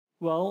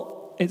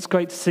Well, it's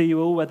great to see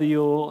you all, whether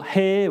you're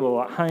here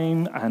or at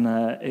home, and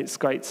it's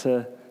great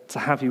to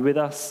have you with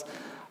us.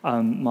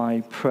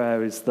 My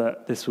prayer is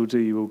that this will do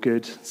you all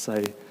good,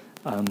 so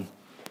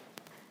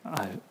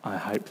I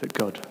hope that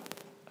God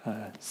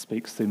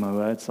speaks through my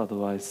words,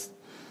 otherwise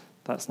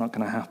that's not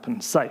going to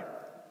happen. So,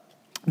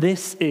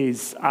 this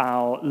is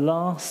our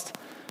last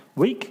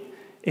week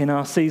in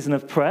our season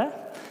of prayer.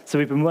 So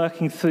we've been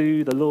working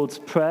through the Lord's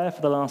Prayer for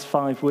the last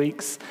 5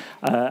 weeks,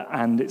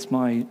 and it's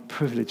my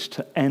privilege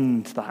to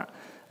end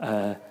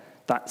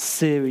that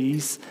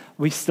series.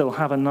 We still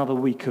have another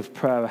week of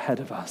prayer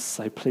ahead of us,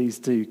 so please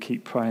do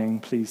keep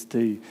praying. Please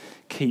do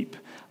keep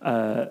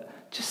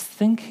just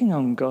thinking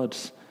on God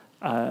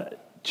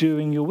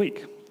during your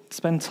week.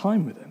 Spend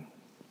time with Him.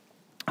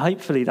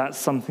 Hopefully that's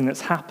something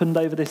that's happened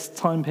over this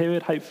time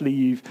period. Hopefully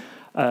you've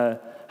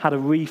had a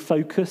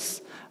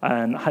refocus,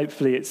 and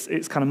hopefully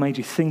it's kind of made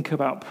you think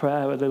about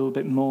prayer a little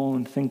bit more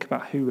and think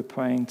about who we're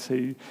praying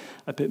to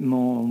a bit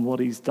more and what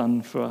He's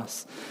done for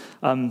us.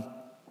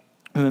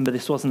 Remember,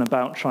 this wasn't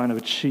about trying to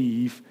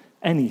achieve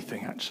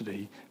anything,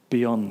 actually,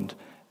 beyond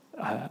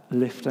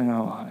lifting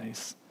our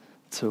eyes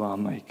to our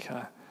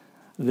Maker,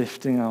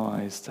 lifting our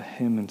eyes to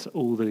Him and to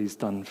all that He's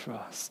done for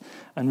us,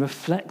 and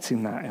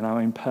reflecting that in our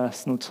own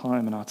personal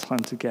time and our time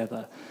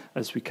together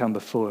as we come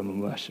before Him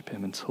and worship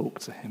Him and talk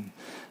to Him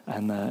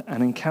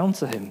and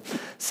encounter Him.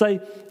 So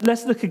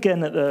let's look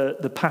again at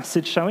the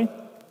passage, shall we?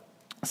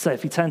 So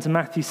if you turn to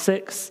Matthew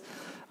 6,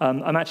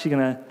 I'm actually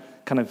going to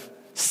kind of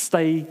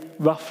stay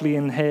roughly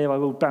in here. I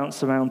will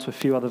bounce around to a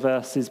few other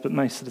verses, but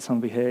most of the time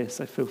I'll be here,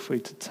 so feel free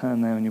to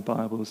turn there in your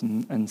Bibles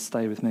and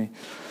stay with me.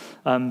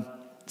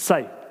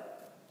 So,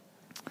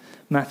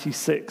 Matthew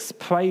 6,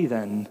 pray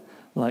then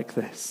like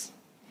this: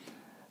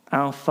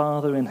 Our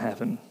Father in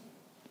heaven,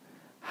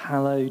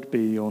 hallowed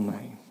be your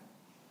name.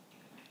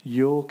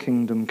 Your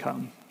kingdom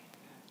come,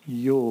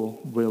 your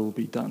will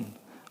be done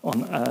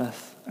on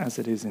earth as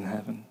it is in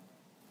heaven.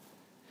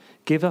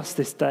 Give us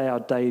this day our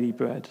daily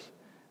bread,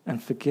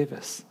 and forgive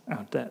us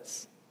our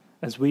debts,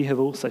 as we have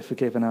also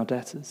forgiven our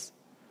debtors.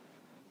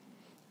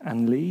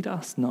 And lead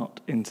us not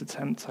into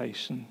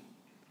temptation,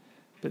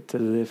 but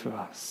deliver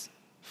us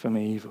from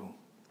evil.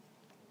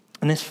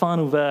 And this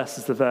final verse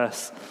is the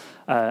verse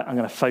I'm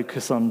going to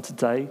focus on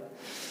today.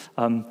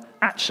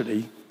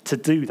 Actually, to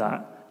do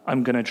that,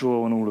 I'm going to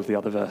draw on all of the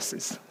other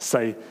verses.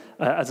 So,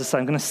 as I say,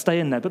 I'm going to stay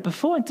in there. But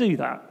before I do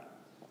that,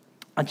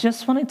 I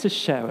just wanted to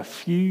share a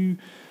few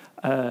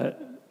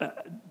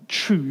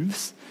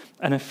truths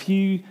and a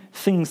few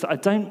things that I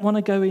don't want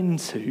to go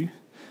into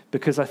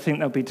because I think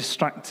they'll be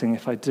distracting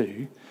if I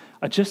do.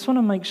 I just want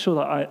to make sure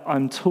that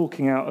I'm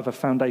talking out of a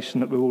foundation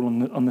that we're all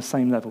on the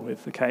same level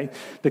with, okay?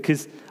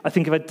 Because I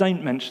think if I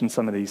don't mention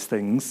some of these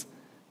things,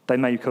 they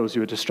may cause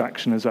you a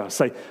distraction as well.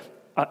 So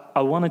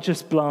I want to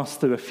just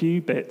blast through a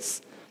few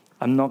bits.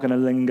 I'm not going to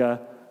linger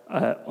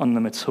on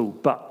them at all.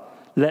 But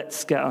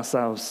let's get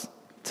ourselves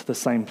to the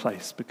same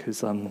place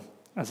because,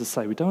 as I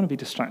say, we don't want to be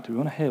distracted. We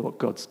want to hear what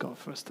God's got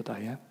for us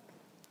today, yeah?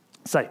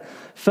 So,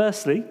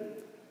 firstly,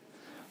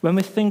 when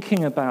we're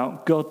thinking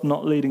about God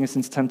not leading us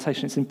into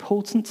temptation, it's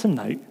important to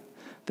note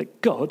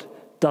that God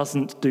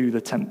doesn't do the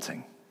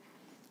tempting,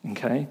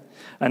 okay?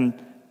 And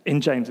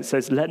in James it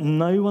says, let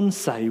no one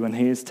say when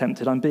he is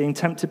tempted, I'm being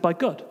tempted by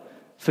God.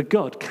 For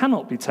God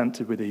cannot be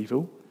tempted with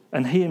evil,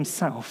 and He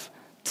Himself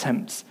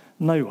tempts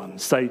no one.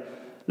 So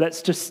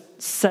let's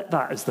just set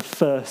that as the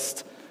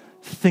first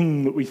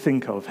thing that we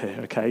think of here,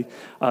 okay?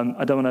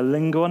 I don't want to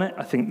linger on it.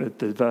 I think that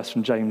the verse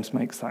from James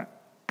makes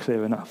that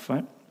clear enough,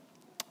 right?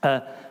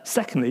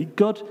 Secondly,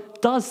 God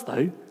does,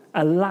 though,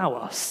 allow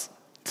us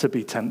to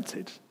be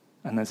tempted.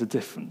 And there's a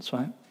difference,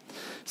 right?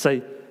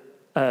 So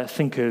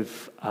think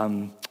of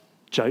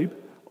Job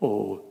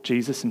or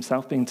Jesus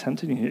Himself being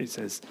tempted. It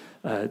says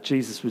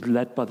Jesus was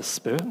led by the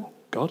Spirit,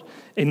 God,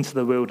 into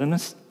the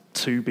wilderness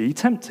to be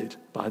tempted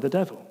by the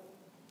devil.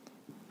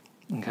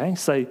 Okay,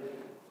 so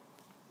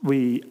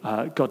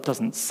God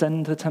doesn't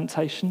send the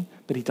temptation,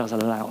 but He does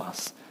allow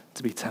us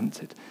to be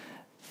tempted.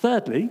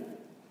 Thirdly,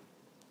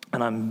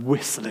 and I'm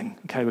whistling,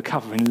 okay, we're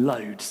covering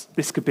loads.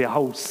 This could be a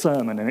whole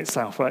sermon in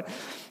itself, right?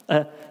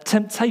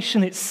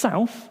 Temptation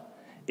itself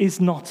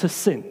is not a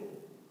sin.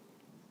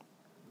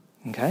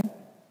 Okay?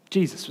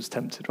 Jesus was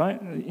tempted,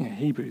 right?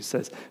 Hebrews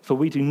says, for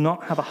we do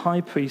not have a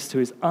high priest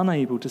who is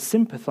unable to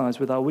sympathize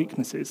with our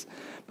weaknesses,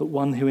 but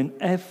one who in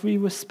every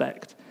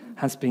respect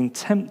has been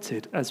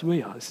tempted as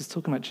we are. This is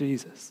talking about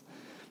Jesus,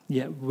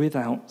 yet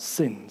without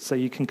sin. So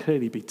you can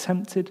clearly be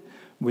tempted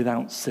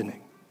without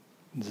sinning.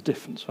 There's a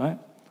difference, right?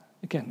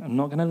 Again, I'm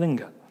not going to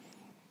linger.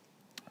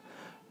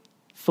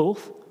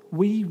 Fourth,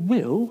 we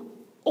will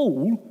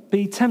all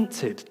be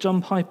tempted.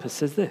 John Piper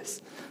says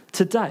this: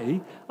 today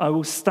I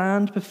will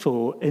stand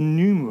before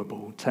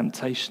innumerable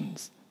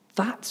temptations.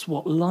 That's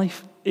what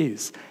life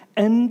is.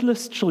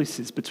 Endless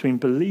choices between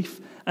belief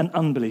and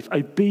unbelief,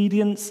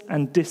 obedience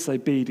and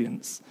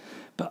disobedience.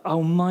 But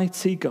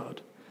Almighty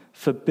God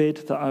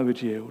forbid that I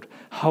would yield.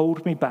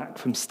 Hold me back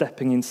from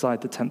stepping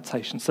inside the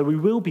temptation. So we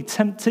will be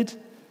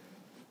tempted.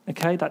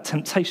 Okay, that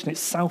temptation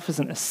itself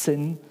isn't a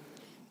sin.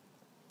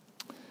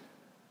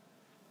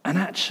 And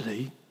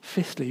actually,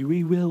 fifthly,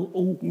 we will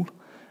all,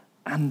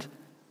 and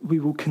we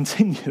will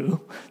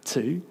continue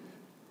to,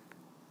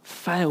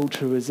 fail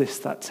to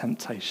resist that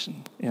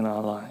temptation in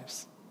our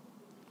lives.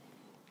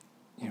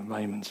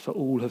 Romans, for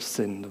all have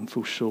sinned and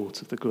fall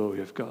short of the glory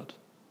of God.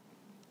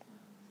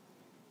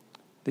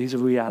 These are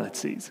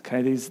realities,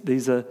 okay?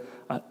 These are,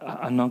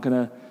 I'm not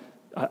going to,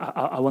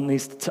 I want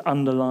these to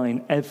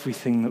underline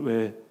everything that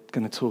we're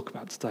going to talk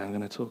about today, I'm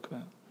going to talk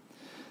about.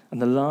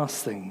 And the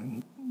last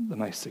thing, the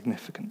most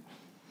significant,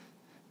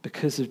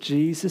 because of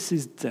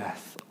Jesus'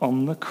 death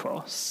on the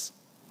cross,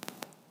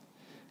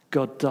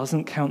 God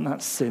doesn't count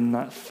that sin,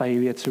 that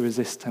failure to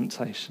resist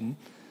temptation,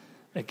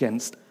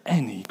 against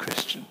any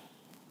Christian.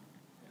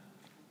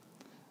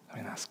 I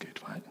mean, that's good,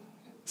 right?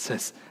 It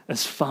says,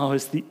 as far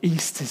as the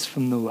east is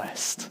from the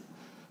west,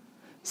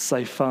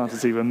 so far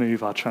does he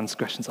remove our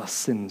transgressions, our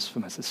sins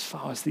from us, as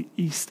far as the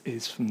east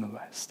is from the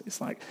west.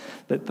 It's like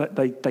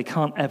they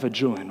can't ever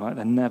join, right?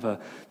 They're never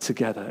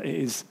together.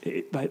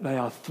 They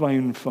are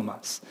thrown from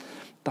us.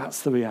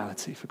 That's the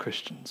reality for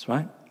Christians,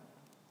 right?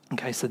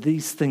 Okay, so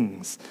these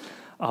things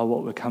are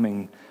what we're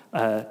coming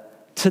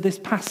to this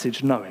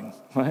passage knowing,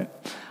 right?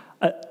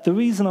 The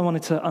reason I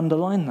wanted to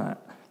underline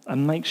that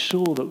and make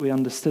sure that we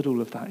understood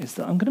all of that is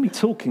that I'm going to be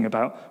talking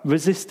about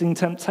resisting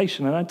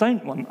temptation, and I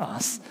don't want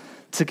us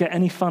to get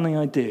any funny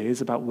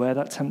ideas about where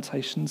that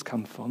temptation's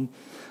come from.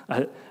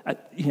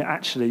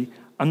 Actually,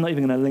 I'm not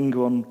even going to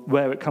linger on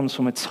where it comes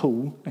from at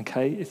all,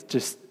 okay? It's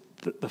just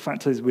the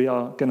fact is we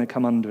are going to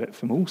come under it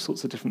from all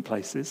sorts of different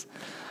places.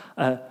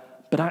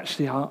 But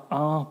actually,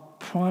 our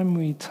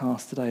primary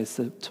task today is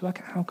to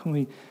work out how can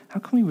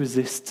we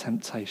resist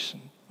temptation,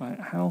 right?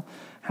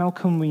 How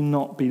can we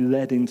not be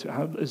led into it?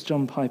 How, as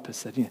John Piper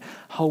said,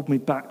 hold me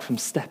back from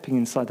stepping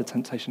inside the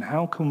temptation.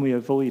 How can we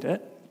avoid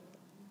it?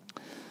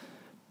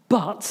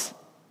 But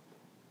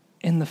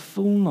in the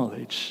full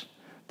knowledge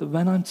that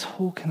when I'm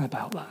talking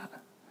about that,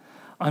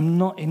 I'm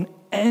not in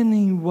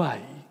any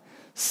way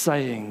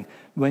saying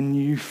when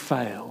you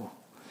fail,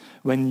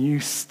 when you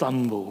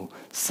stumble,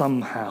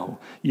 somehow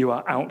you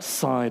are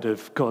outside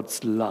of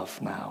God's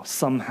love now.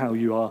 Somehow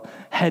you are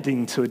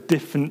heading to a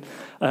different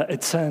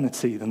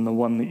eternity than the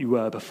one that you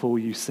were before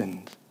you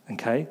sinned,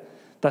 okay?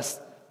 That's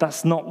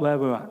not where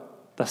we're at.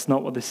 That's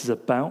not what this is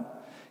about.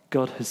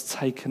 God has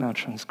taken our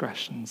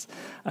transgressions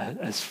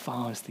as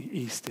far as the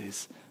east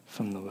is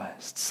from the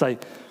west. So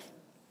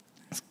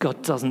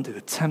God doesn't do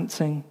the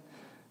tempting.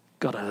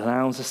 God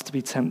allows us to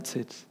be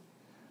tempted.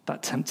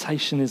 That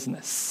temptation isn't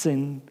a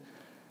sin.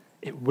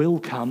 It will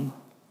come.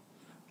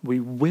 We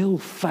will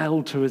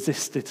fail to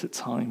resist it at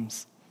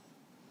times.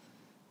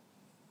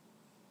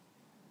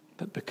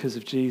 But because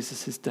of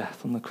Jesus'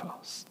 death on the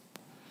cross,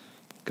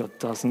 God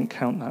doesn't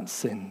count that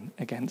sin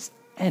against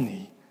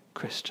any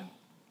Christian.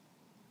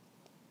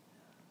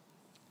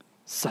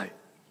 So,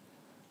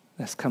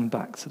 let's come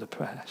back to the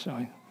prayer, shall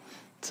we?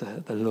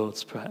 To the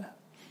Lord's Prayer.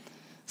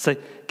 So,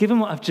 given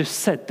what I've just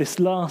said, this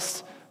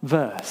last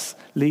verse,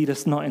 lead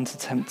us not into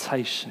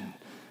temptation,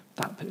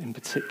 that bit in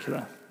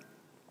particular,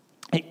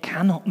 it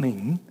cannot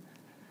mean,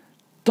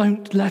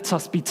 don't let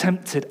us be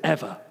tempted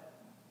ever.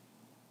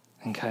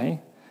 Okay?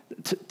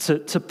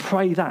 To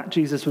pray that,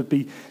 Jesus would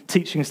be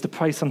teaching us to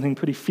pray something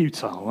pretty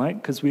futile, right?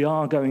 Because we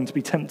are going to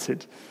be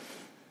tempted.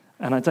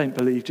 And I don't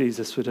believe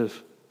Jesus would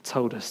have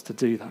told us to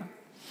do that.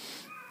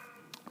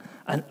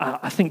 And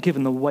I think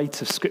given the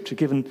weight of Scripture,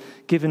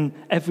 given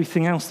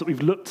everything else that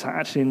we've looked at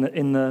actually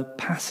in the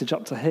passage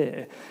up to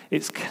here,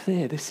 it's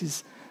clear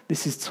this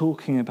is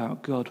talking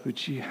about, God,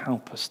 would you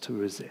help us to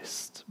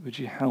resist? Would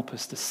you help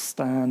us to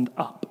stand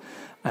up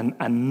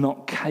and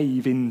not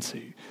cave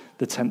into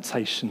the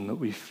temptation that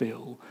we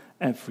feel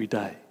every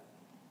day?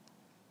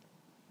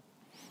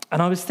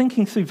 And I was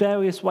thinking through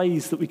various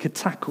ways that we could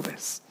tackle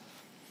this.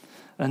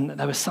 And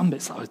there were some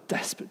bits that I was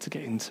desperate to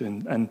get into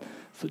and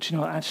thought,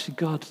 actually,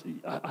 God,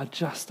 I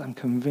just am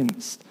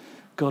convinced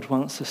God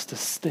wants us to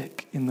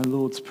stick in the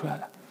Lord's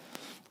Prayer.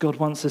 God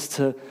wants us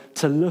to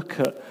look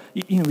at,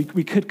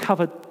 we could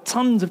cover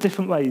tons of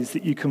different ways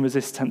that you can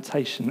resist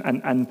temptation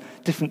and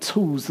different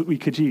tools that we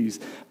could use.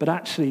 But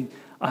actually,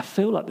 I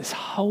feel like this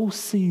whole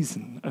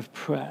season of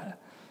prayer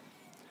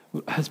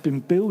has been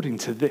building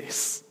to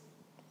this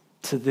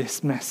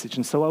message.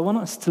 And so I want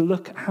us to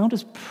look at how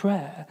does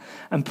prayer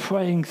and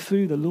praying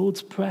through the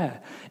Lord's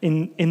Prayer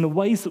in the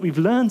ways that we've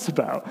learned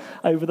about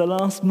over the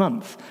last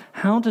month,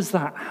 how does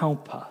that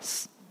help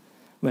us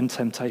when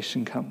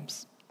temptation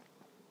comes?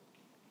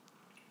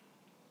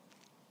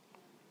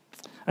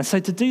 And so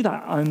to do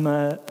that, I'm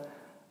going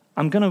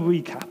to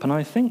recap. And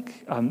I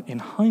think in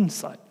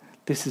hindsight,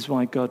 this is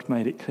why God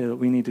made it clear that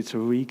we needed to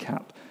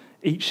recap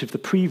each of the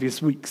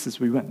previous weeks as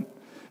we went.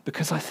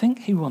 Because I think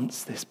he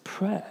wants this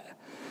prayer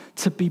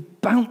to be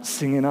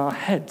bouncing in our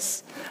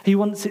heads. He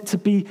wants it to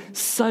be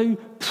so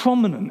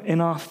prominent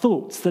in our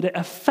thoughts that it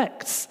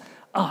affects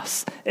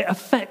us. It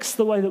affects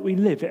the way that we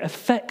live. It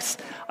affects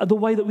the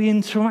way that we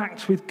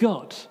interact with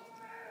God.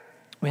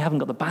 We haven't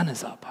got the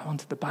banners up. I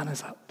wanted the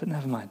banners up, but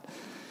never mind.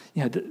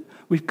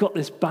 We've got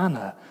this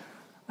banner,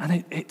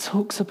 and it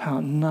talks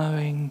about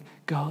knowing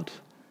God,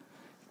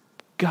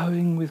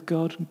 going with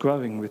God,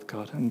 growing with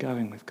God, and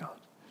going with God.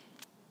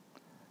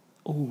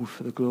 All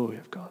for the glory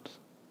of God.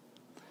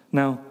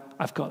 Now,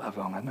 I've got that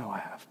wrong. I know I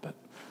have, but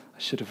I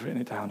should have written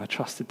it down. I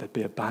trusted there'd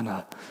be a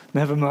banner.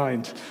 Never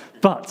mind.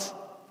 But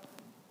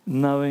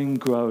knowing,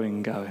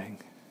 growing, going.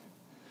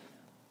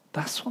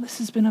 That's what this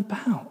has been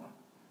about.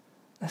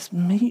 Let's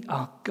meet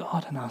our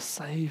God and our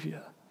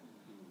Saviour.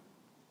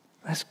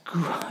 Let's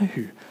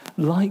grow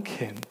like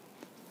him,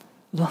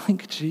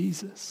 like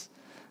Jesus.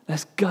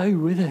 Let's go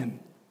with him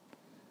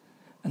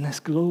and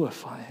let's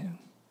glorify him.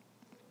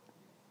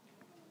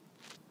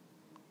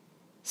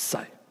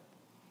 So,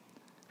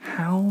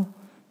 how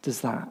does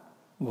that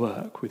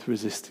work with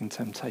resisting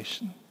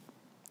temptation?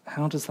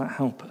 How does that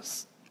help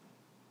us?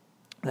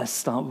 Let's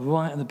start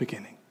right at the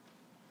beginning.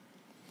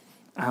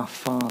 Our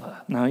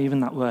Father. Now, even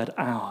that word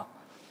 "our"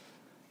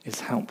 is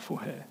helpful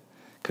here.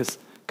 Because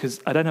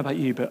I don't know about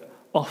you, but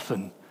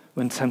often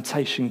when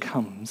temptation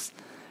comes,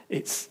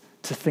 it's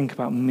to think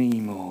about me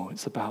more.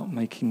 It's about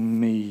making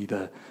me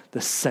the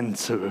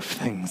center of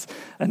things.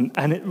 And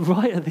it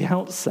right at the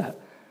outset,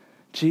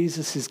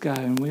 Jesus is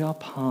going, we are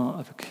part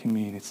of a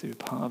community, we're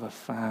part of a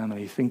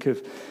family. Think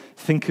of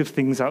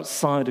things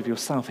outside of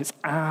yourself. It's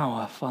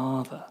our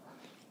Father.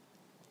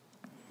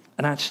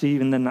 And actually,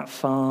 even then, that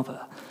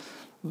Father,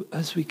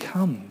 as we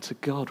come to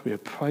God, we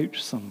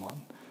approach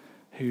someone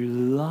who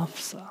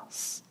loves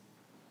us,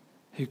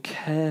 who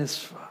cares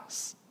for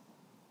us.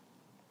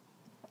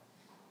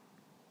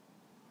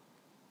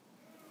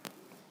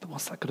 But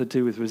what's that got to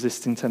do with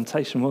resisting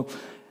temptation? Well,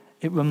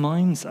 it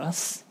reminds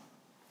us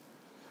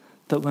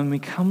that when we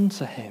come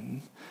to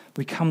him,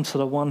 we come to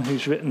the one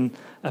who's written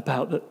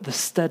about the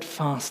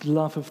steadfast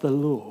love of the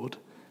Lord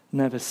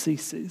never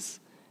ceases.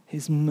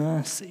 His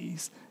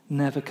mercies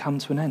never come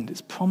to an end.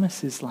 It's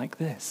promises like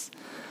this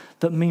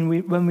that mean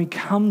when we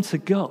come to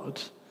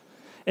God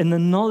in the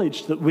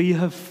knowledge that we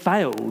have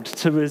failed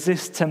to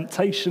resist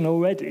temptation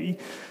already,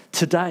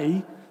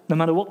 today, no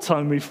matter what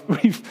time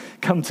we've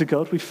come to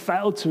God, we've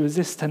failed to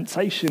resist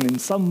temptation in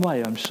some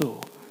way, I'm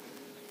sure.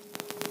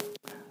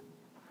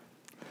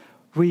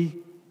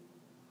 We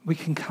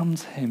can come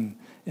to him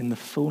in the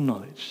full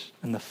knowledge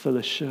and the full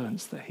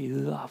assurance that he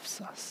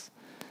loves us,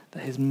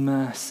 that his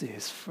mercy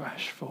is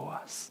fresh for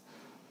us,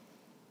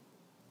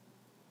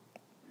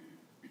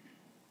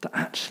 that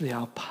actually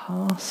our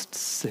past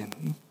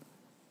sin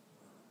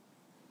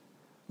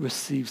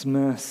receives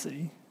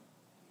mercy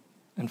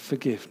and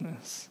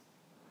forgiveness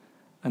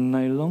and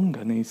no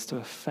longer needs to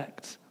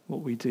affect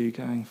what we do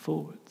going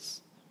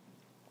forwards.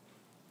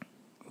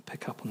 We'll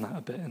pick up on that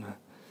a bit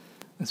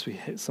as we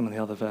hit some of the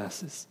other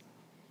verses.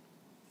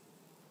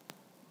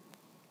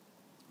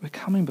 We're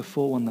coming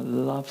before one that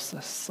loves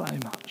us so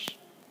much.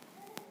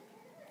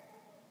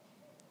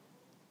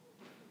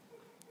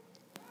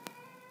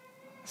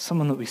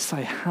 Someone that we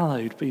say,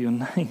 hallowed be your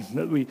name,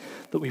 that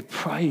we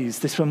praise.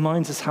 This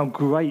reminds us how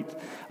great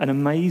and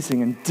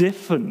amazing and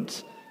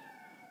different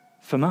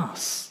from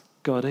us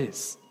God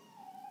is.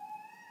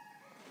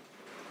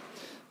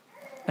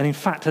 And in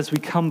fact, as we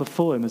come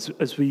before him,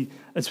 as we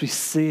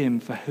see him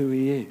for who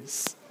he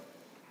is,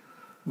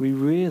 we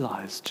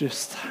realize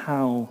just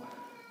how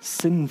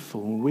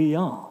sinful we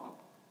are,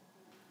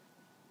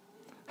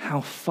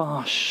 how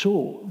far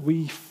short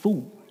we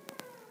fall.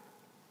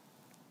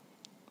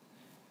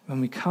 When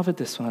we covered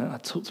this one, I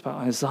talked about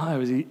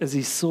Isaiah as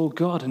he saw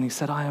God and he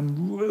said, I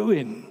am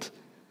ruined.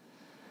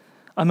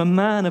 I'm a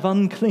man of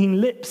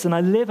unclean lips and I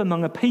live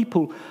among a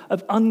people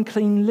of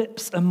unclean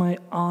lips and my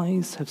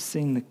eyes have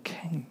seen the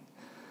King,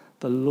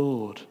 the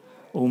Lord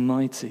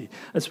Almighty.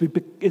 As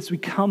we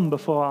come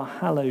before our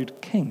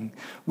hallowed King,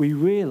 we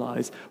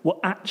realize what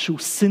actual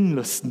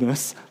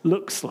sinlessness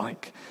looks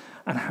like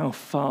and how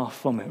far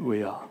from it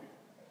we are.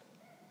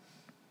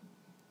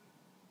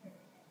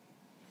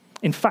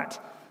 In fact,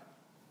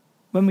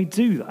 when we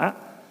do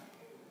that,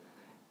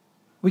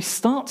 we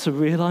start to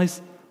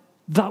realize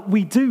that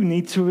we do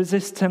need to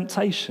resist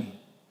temptation.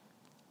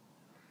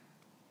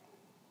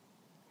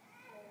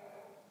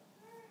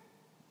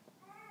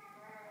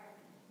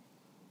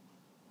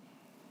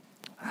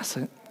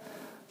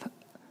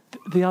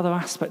 The other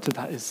aspect of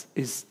that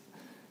is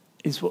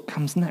what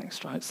comes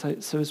next, right? So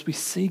as we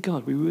see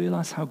God, we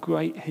realize how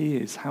great he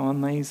is, how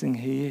amazing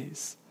he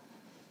is.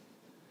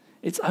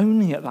 It's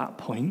only at that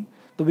point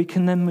that we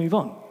can then move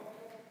on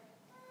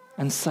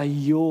and say,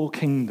 your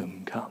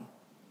kingdom come.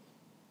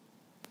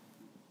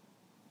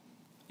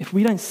 If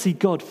we don't see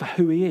God for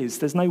who he is,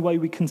 there's no way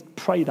we can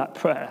pray that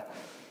prayer.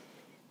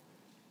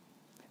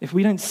 If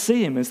we don't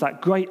see him as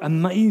that great,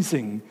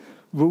 amazing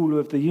ruler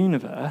of the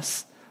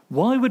universe,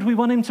 why would we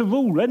want him to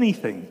rule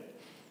anything?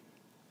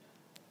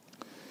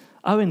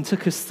 Owen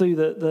took us through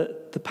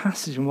the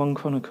passage in 1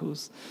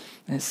 Chronicles,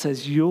 and it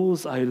says,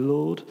 yours, O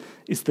Lord,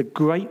 is the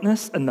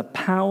greatness and the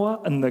power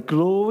and the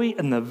glory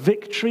and the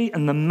victory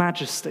and the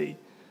majesty.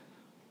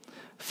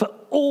 For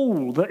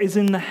all that is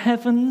in the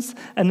heavens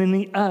and in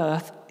the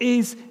earth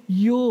is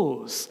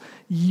yours.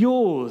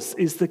 Yours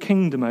is the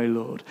kingdom, O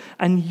Lord,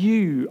 and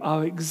you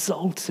are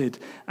exalted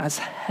as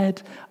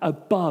head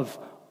above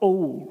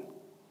all.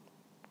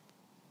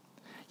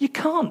 You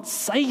can't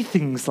say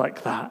things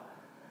like that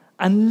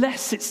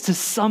unless it's to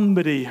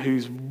somebody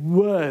who's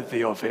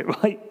worthy of it,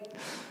 right?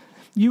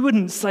 You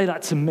wouldn't say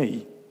that to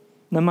me,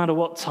 no matter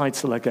what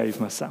title I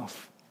gave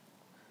myself,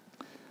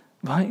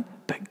 right?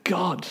 But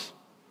God,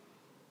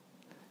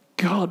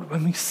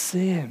 when we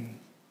see him,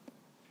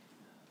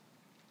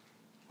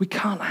 we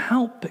can't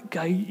help but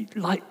go,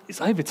 like, it's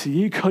over to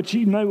you, God.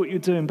 You know what you're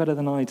doing better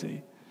than I do.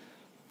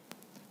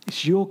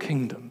 It's your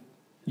kingdom,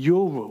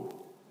 your rule.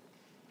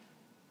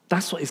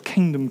 That's what his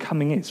kingdom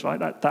coming is, right?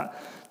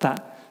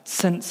 That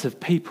sense of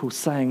people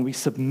saying, we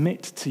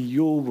submit to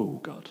your rule,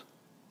 God.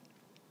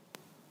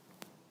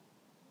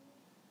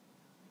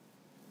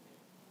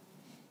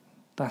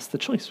 That's the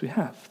choice we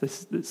have.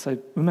 So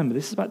remember,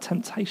 this is about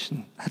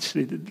temptation,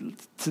 actually,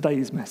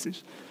 today's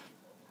message.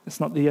 It's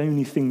not the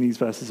only thing these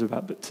verses are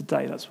about, but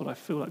today that's what I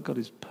feel like God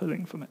is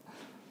pulling from it.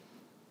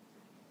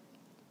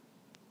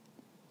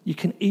 You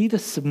can either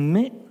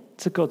submit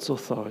to God's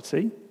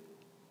authority,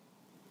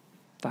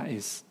 that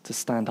is to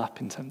stand up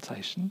in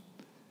temptation,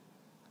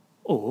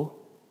 or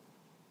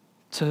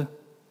to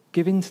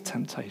give in to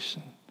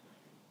temptation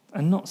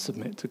and not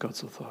submit to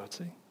God's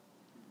authority.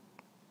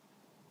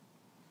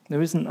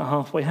 There isn't a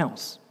halfway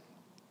house.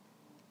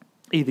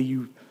 Either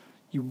you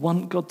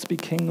want God to be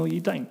king or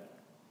you don't.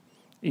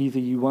 Either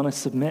you want to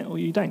submit or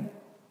you don't.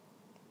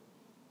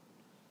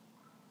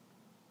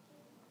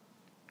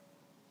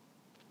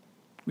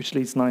 Which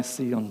leads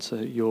nicely onto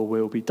your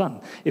will be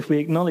done. If we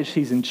acknowledge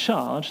he's in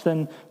charge,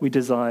 then we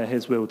desire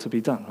his will to be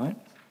done, right?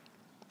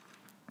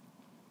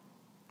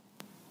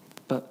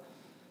 But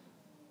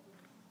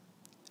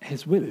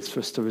his will is for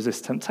us to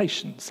resist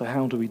temptation. So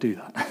how do we do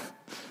that?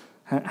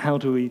 How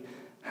do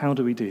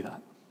we do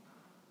that?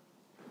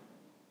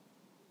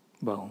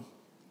 Well,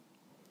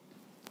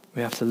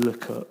 we have to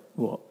look at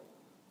what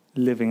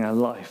living a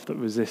life that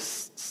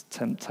resists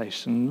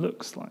temptation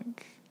looks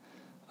like.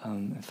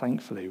 And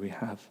thankfully, we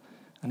have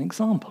an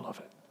example of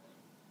it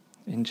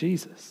in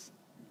Jesus.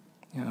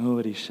 I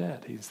already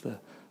shared, he's the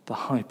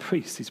high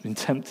priest. He's been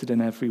tempted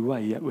in every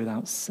way, yet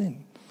without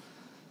sin.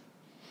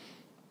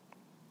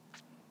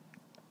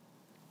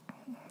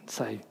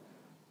 So,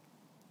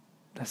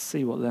 let's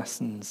see what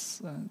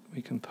lessons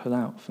we can pull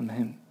out from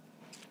him.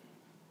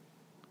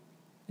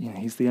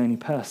 He's the only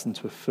person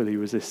to have fully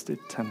resisted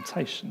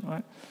temptation,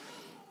 right?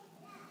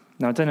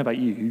 Now, I don't know about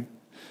you,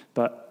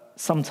 but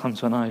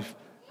sometimes when I've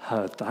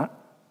heard that,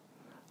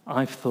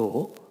 I've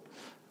thought,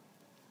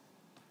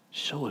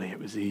 surely it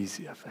was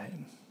easier for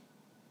him.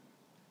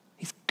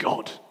 He's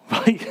God,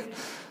 right?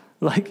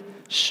 Like,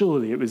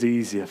 surely it was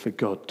easier for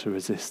God to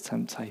resist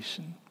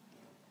temptation.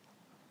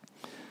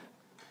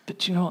 But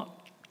do you know what?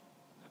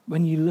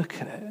 When you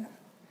look at it,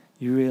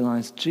 you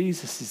realize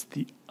Jesus is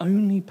the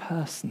only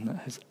person that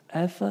has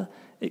ever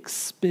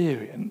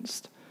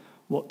experienced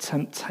what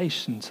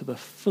temptation to the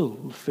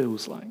full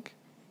feels like.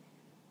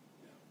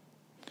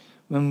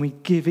 When we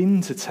give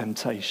in to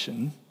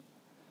temptation,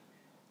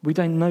 we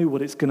don't know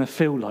what it's going to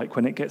feel like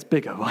when it gets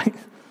bigger, right?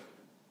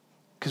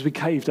 Because we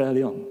caved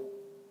early on.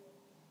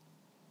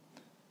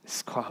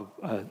 It's quite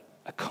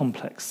a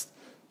complex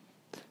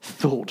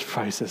thought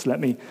process. Let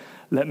me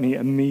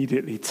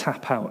immediately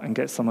tap out and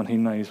get someone who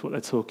knows what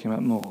they're talking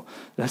about more.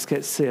 Let's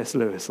get C.S.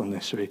 Lewis on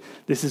this, shall we?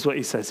 This is what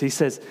he says. He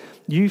says,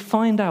 you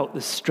find out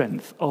the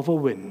strength of a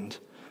wind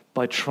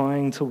by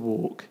trying to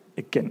walk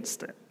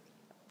against it,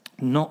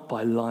 not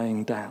by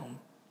lying down.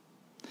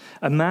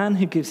 A man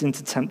who gives in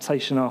to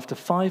temptation after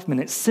 5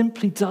 minutes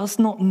simply does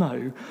not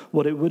know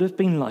what it would have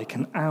been like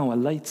an hour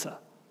later.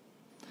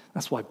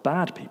 That's why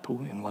bad people,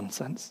 in one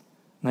sense,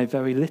 know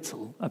very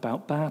little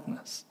about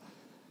badness.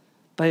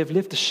 They have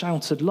lived a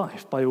sheltered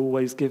life by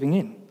always giving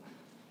in.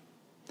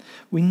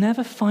 We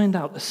never find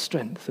out the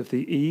strength of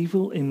the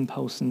evil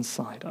impulse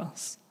inside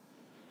us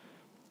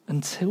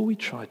until we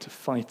try to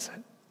fight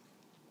it.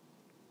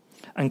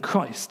 And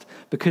Christ,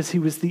 because he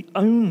was the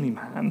only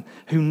man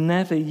who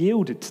never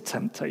yielded to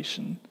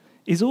temptation,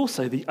 is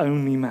also the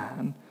only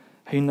man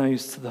who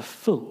knows to the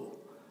full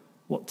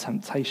what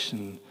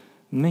temptation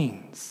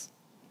means.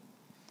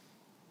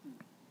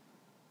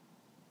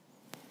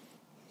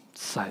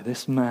 So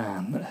this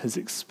man that has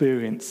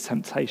experienced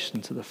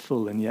temptation to the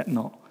full and yet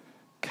not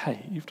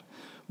caved,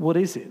 what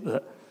is it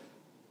that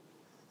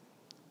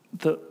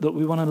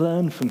we want to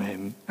learn from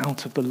him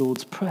out of the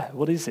Lord's Prayer?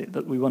 What is it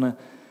that we want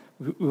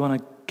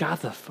to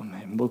gather from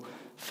him? Well,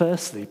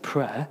 firstly,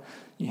 prayer.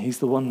 He's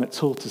the one that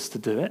taught us to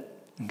do it.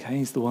 Okay,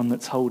 he's the one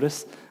that told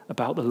us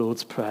about the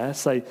Lord's Prayer.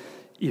 So,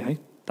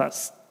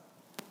 that's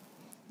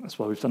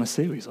why we've done a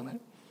series on it.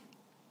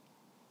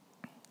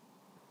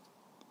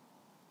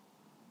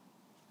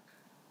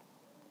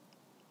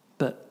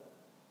 But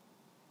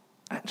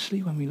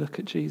actually, when we look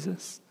at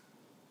Jesus,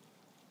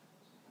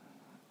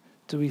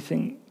 do we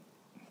think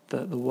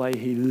that the way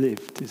he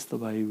lived is the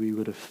way we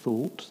would have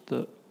thought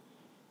that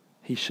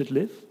he should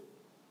live?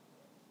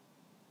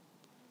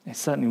 It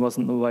certainly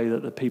wasn't the way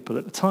that the people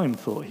at the time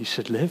thought he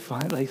should live,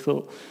 right? They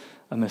thought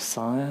a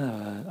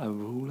Messiah, a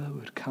ruler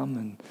would come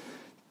and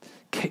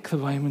kick the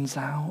Romans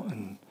out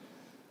and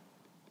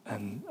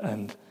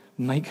and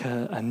make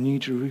a new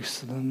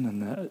Jerusalem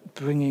and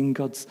bring in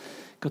God's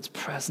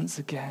presence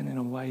again in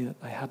a way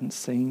that they hadn't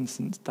seen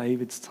since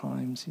David's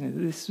times.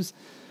 This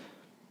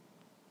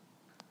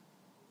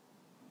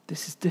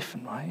is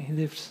different, right? He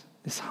lived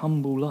this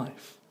humble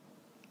life.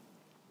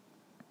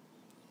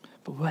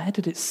 But where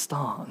did it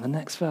start? And the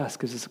next verse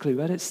gives us a clue.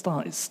 Where did it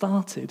start? It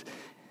started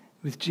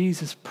with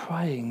Jesus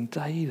praying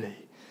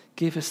daily.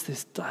 Give us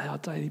this day our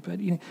daily bread.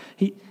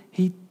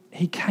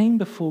 He came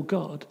before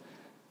God,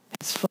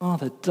 his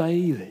Father,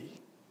 daily.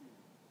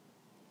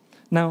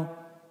 Now,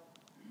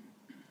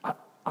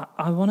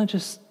 I want to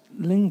just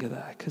linger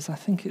there because I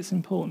think it's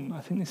important. I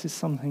think this is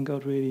something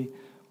God really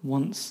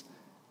wants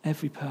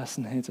every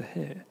person here to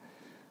hear.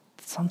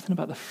 Something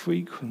about the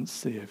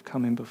frequency of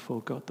coming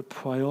before God, the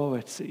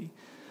priority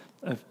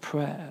of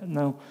prayer.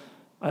 Now,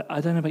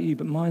 I don't know about you,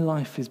 but my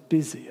life is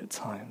busy at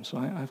times,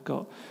 right? I've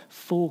got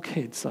 4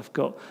 kids. I've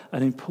got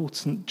an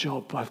important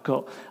job. I've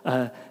got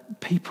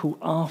people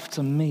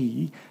after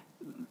me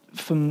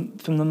from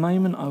the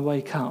moment I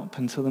wake up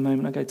until the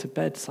moment I go to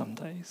bed some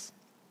days.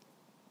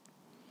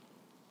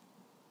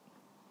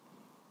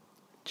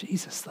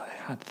 Jesus, though,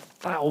 had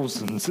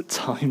thousands at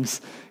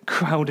times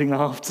crowding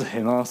after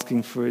him,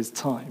 asking for his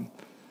time.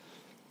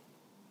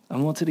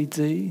 And what did he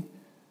do?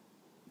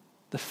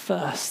 The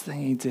first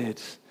thing he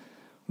did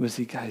was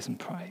he goes and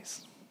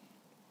prays,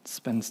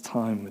 spends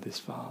time with his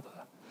Father,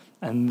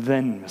 and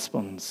then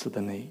responds to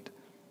the need.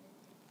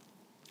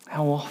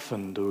 How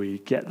often do we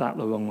get that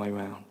the wrong way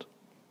round?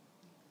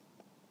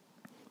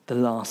 The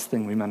last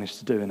thing we manage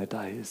to do in a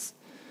day is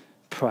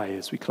pray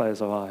as we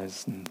close our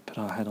eyes and put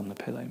our head on the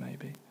pillow,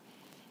 maybe.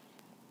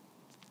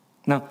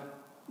 Now,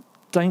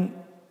 don't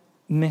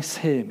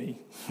mishear me,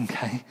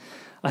 okay?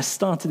 I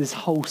started this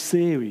whole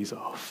series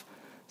off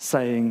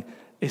saying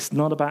it's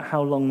not about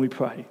how long we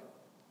pray.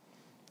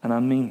 And I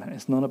mean that.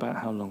 It's not about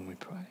how long we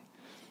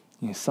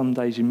pray. Some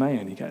days you may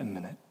only get a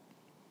minute.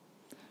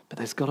 But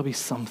there's got to be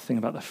something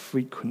about the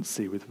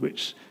frequency with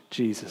which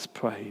Jesus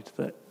prayed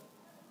that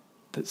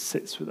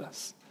sits with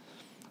us.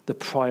 The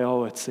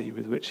priority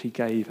with which he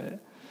gave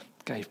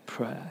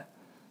prayer,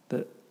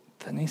 that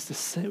needs to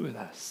sit with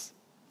us.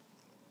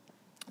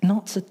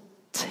 Not to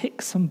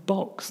tick some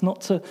box,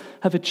 not to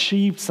have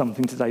achieved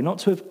something today, not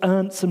to have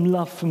earned some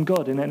love from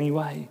God in any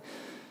way.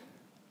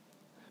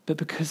 But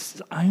because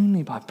it's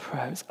only by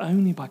prayer, it's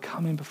only by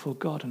coming before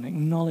God and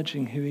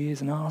acknowledging who he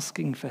is and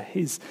asking for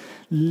his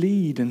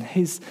lead and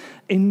his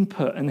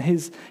input and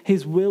his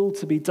will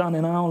to be done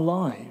in our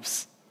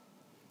lives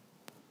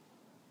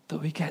that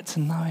we get to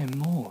know him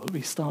more, that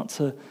we start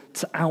to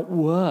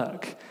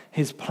outwork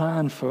his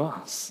plan for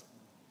us.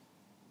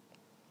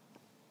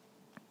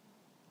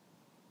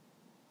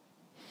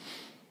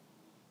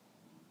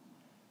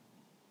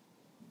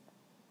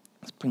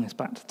 Let's bring this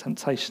back to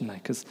temptation though,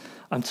 because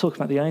I'm talking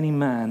about the only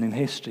man in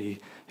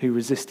history who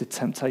resisted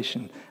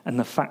temptation and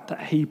the fact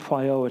that he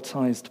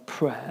prioritized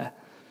prayer.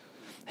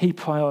 He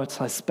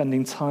prioritized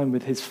spending time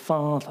with his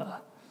Father.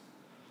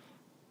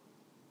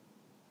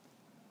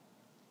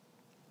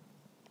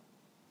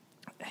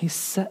 He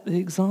set the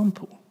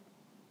example.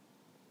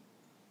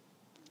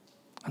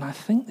 And I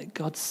think that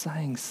God's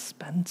saying,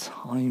 spend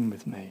time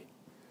with me.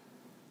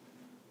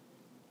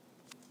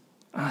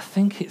 And I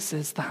think it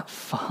says that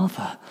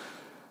Father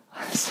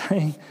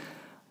saying,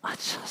 I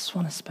just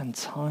want to spend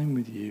time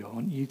with you. I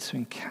want you to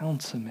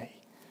encounter me,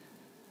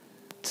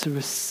 to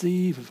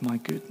receive of my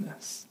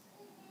goodness.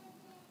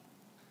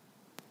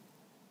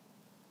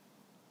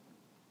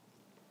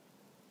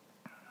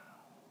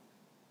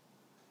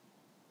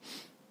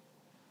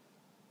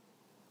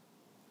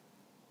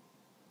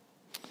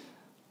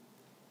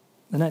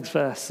 The next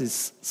verse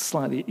is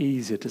slightly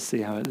easier to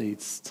see how it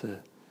leads to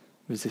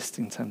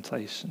resisting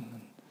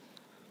temptation.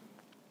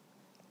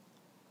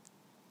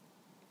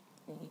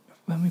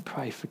 When we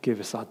pray, forgive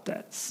us our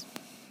debts,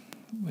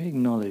 we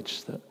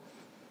acknowledge that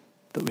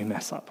we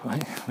mess up,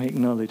 right? We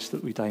acknowledge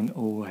that we don't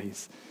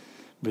always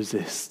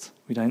resist.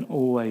 We don't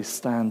always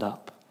stand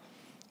up.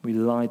 We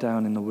lie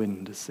down in the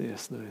wind, as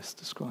C.S. Lewis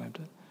described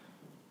it.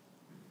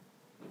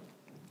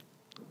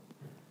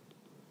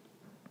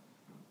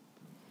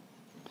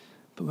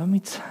 But when we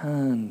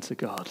turn to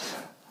God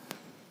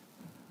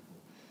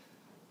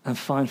and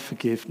find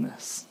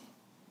forgiveness,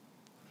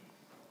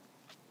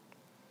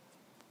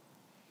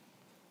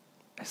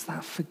 it's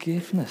that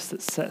forgiveness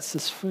that sets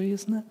us free,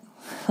 isn't it?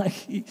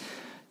 Like,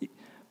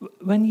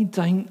 when you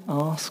don't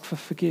ask for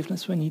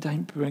forgiveness, when you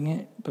don't bring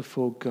it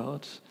before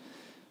God,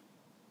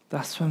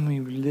 that's when we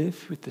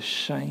live with the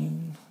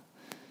shame,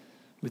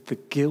 with the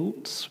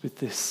guilt, with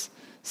this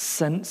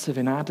sense of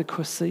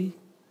inadequacy.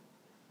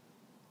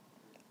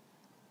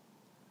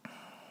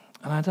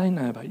 And I don't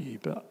know about you,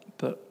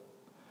 but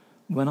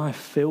when I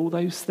feel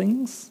those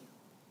things,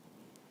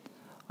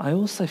 I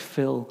also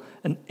feel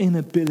an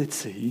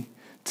inability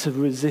to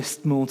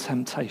resist more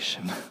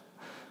temptation,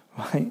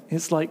 right?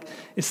 It's like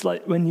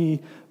when you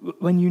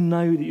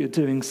know that you're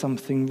doing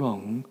something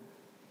wrong,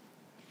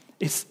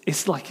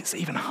 it's like it's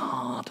even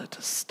harder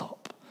to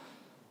stop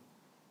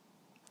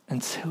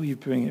until you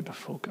bring it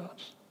before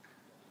God.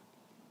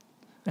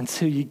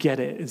 until you get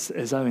it,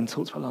 as Owen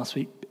talked about last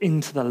week,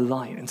 into the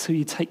light, until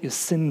you take your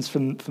sins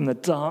from the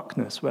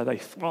darkness where they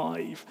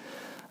thrive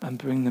and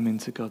bring them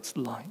into God's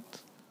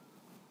light.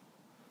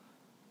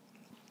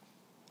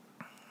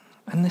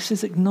 And this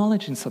is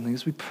acknowledging something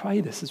as we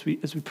pray this, as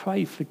we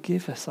pray,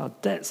 forgive us our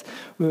debts.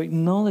 We're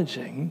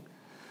acknowledging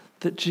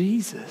that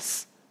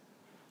Jesus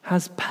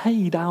has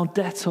paid our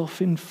debt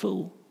off in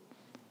full.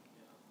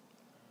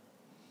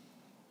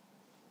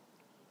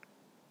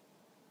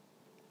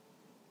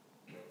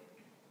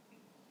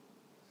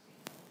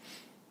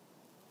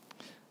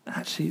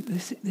 Actually,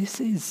 this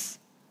is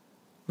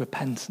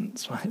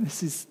repentance, right?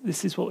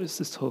 This is what it's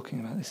just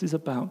talking about. This is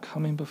about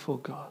coming before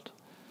God,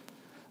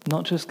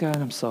 not just going,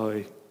 I'm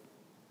sorry,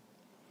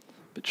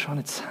 but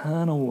trying to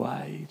turn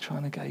away,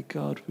 trying to go,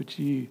 God, would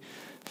you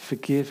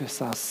forgive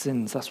us our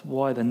sins? That's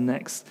why the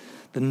next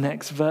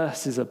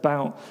verse is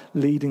about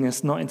leading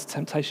us not into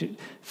temptation.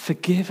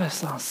 Forgive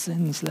us our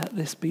sins. Let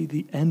this be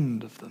the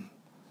end of them.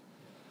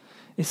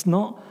 It's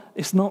not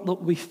that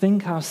we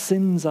think our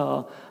sins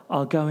are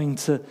going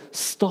to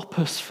stop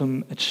us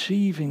from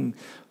achieving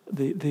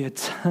the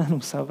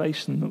eternal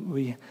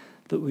salvation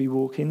that we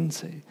walk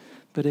into.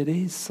 But it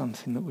is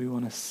something that we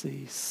want to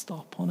see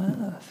stop on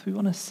earth. We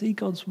want to see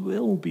God's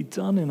will be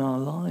done in our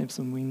lives,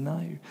 and we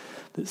know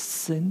that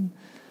sin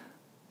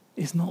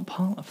is not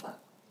part of that.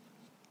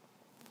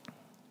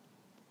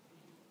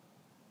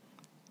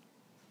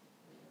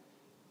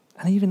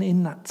 And even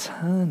in that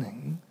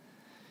turning,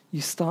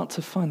 you start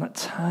to find that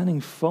turning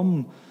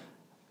from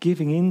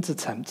giving into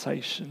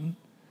temptation,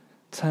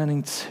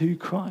 turning to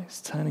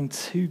Christ, turning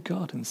to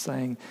God and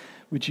saying,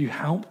 would you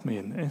help me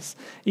in this?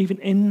 Even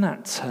in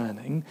that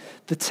turning,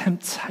 the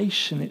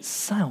temptation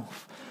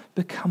itself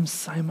becomes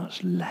so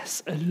much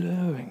less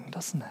alluring,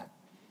 doesn't it?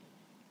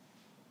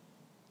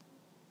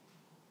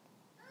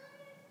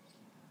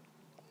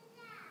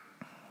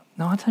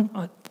 Now, I don't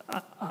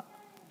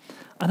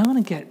want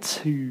to get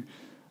too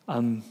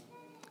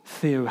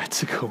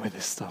theoretical with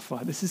this stuff,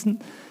 right? This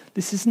isn't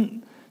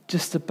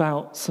just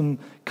about some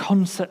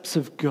concepts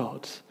of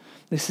God.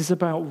 This is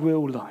about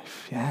real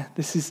life, yeah?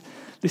 This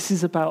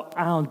is about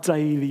our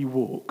daily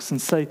walks.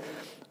 And so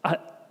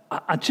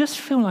I just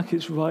feel like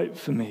it's right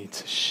for me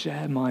to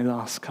share my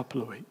last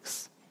couple of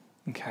weeks.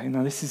 Okay,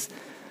 now this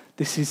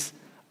is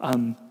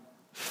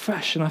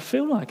fresh, and I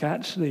feel like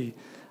actually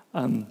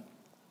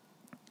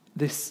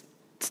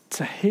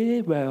to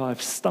hear where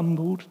I've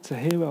stumbled, to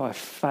hear where I've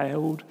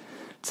failed,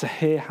 to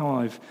hear how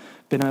I've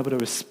been able to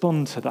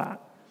respond to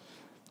that,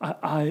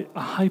 I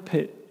hope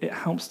it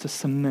helps to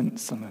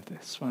cement some of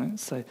this, right?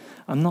 So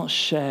I'm not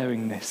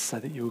sharing this so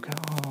that you'll go,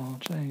 oh,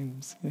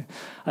 James. Yeah.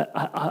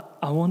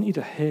 I want you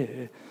to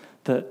hear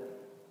that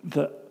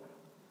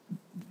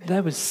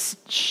there was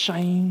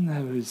shame,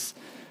 there was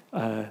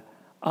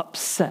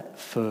upset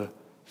for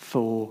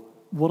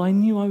what I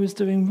knew I was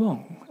doing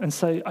wrong. And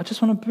so I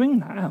just want to bring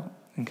that out,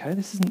 okay?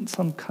 This isn't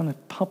some kind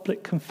of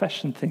public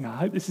confession thing. I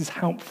hope this is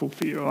helpful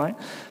for you, all right?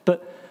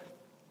 But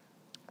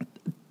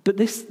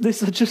this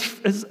is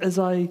just, as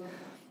I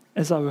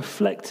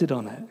reflected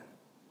on it,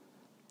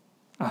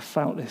 I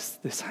felt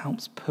this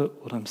helps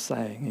put what I'm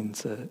saying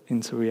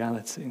into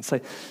reality. And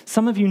so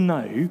some of you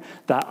know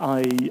that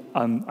I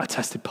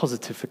tested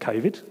positive for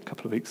COVID a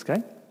couple of weeks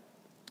ago.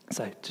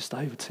 So just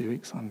over 2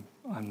 weeks, I'm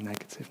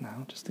negative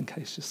now, just in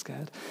case you're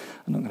scared.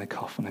 I'm not going to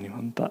cough on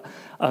anyone, but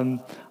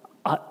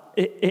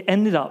it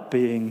ended up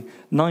being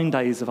 9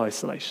 days of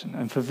isolation.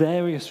 And for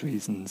various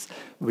reasons,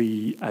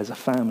 we as a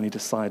family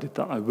decided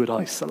that I would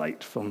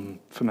isolate from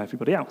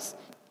everybody else.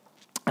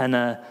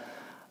 And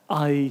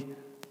I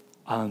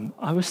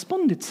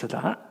responded to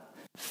that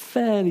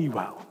fairly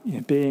well,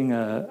 being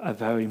a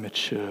very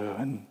mature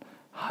and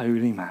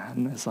holy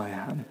man as I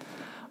am.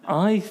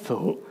 I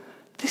thought,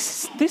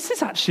 this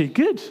is actually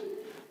good,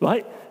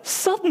 right?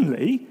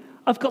 Suddenly,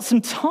 I've got some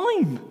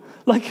time.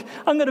 Like,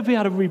 I'm going to be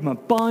able to read my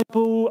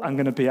Bible. I'm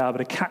going to be able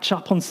to catch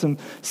up on some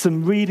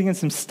reading and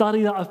some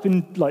study that I've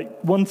been,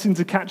 wanting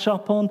to catch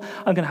up on.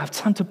 I'm going to have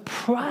time to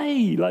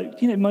pray.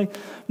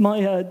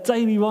 My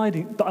daily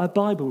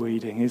Bible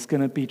reading is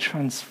going to be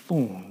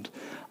transformed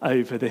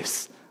over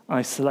this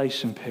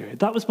isolation period.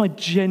 That was my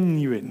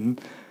genuine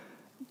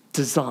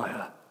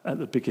desire at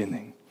the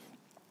beginning.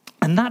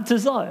 And that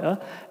desire,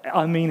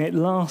 it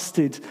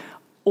lasted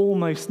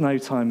almost no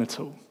time at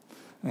all.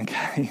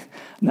 Okay?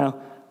 Now,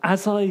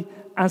 as I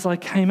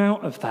came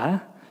out of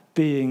there,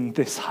 being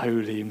this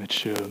holy,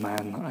 mature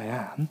man that I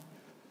am,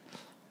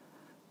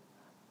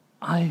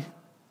 I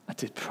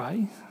did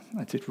pray,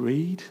 I did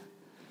read,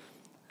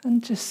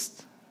 and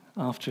just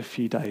after a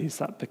few days,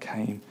 that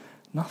became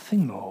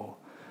nothing more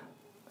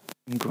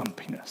than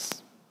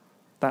grumpiness.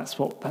 That's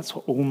what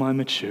all my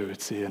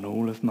maturity and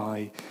all of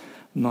my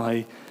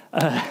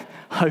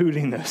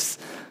holiness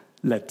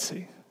led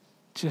to.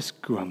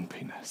 Just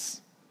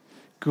grumpiness.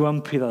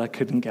 Grumpy that I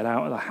couldn't get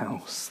out of the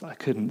house, that I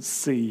couldn't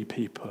see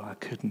people, I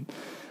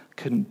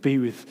couldn't be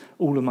with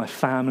all of my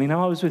family.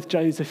 Now, I was with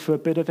Joseph for a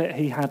bit of it.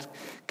 He had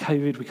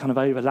COVID. We kind of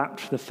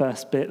overlapped for the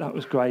first bit. That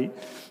was great.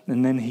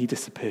 And then he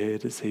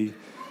disappeared as he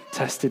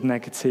tested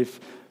negative.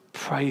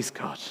 praise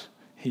God,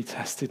 he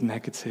tested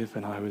negative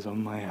and I was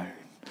on my own.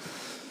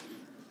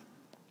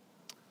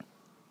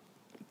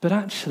 But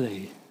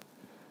actually,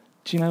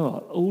 do you know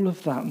what? All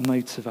of that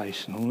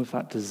motivation, all of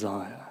that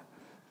desire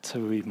to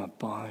read my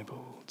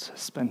Bible, to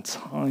spend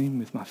time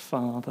with my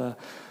Father,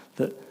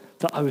 that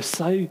I was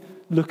so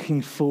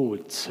looking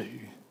forward to,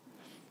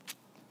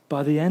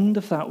 by the end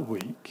of that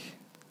week,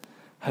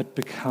 had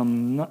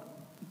become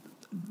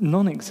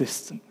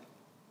non-existent.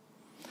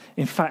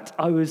 In fact,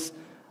 I was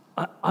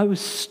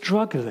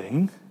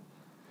struggling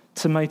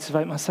to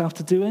motivate myself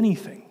to do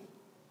anything.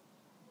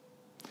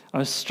 I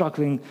was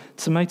struggling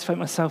to motivate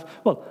myself,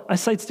 well, I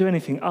say to do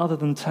anything other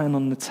than turn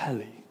on the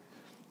telly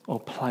or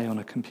play on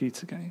a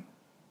computer game.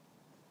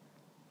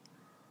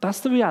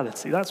 That's the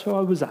reality. That's where I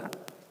was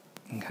at,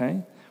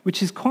 okay?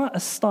 Which is quite a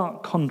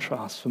stark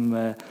contrast from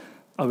where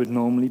I would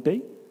normally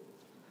be.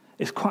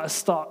 It's quite a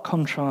stark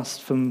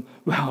contrast from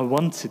where I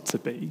wanted to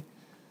be.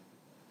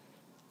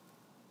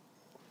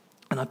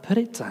 And I put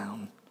it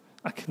down.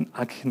 I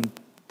can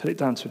put it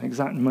down to an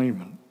exact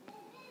moment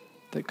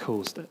that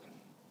caused it.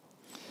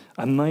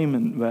 A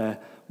moment where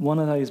one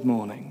of those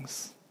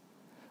mornings,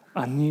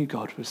 I knew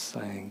God was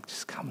saying,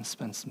 just come and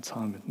spend some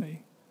time with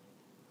me.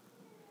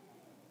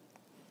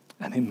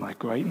 And in my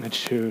great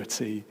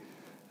maturity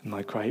and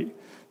my great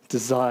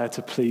desire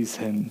to please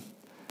him,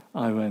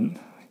 I went,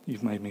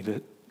 you've made me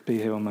be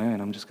here on my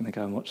own. I'm just going to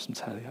go and watch some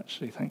telly,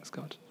 actually. Thanks,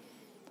 God.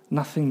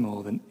 Nothing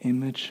more than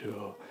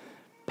immature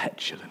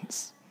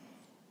petulance,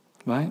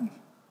 right?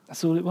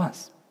 That's all it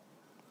was.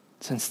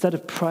 So instead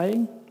of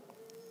praying,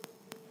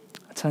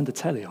 I turned the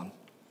telly on.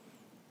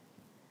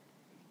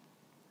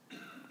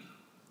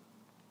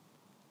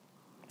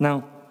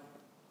 Now,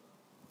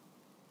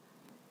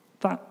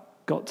 that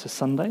got to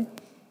Sunday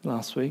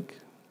last week.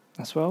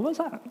 That's where I was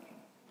at.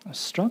 I was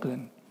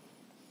struggling.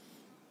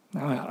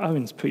 Now,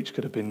 Owen's preach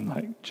could have been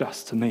like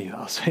just to me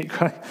last week,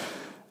 right?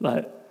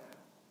 Like,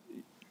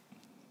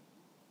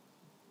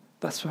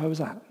 that's where I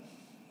was at.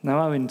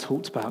 Now, Owen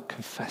talked about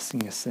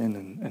confessing your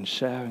sin and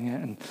sharing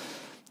it,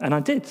 and I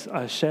did.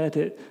 I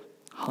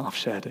half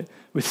shared it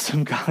with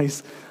some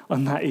guys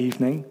on that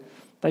evening.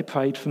 They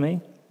prayed for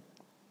me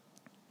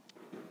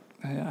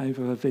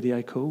over a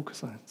video call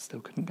because I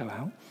still couldn't go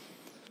out.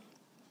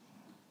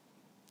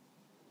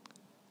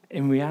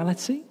 In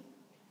reality,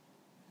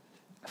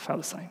 I felt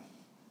the same.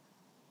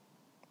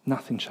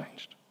 Nothing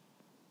changed.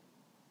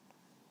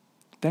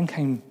 Then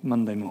came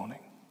Monday morning.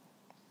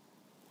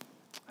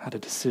 I had a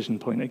decision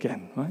point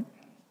again, right?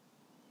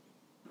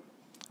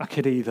 I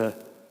could either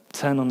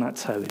turn on that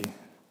telly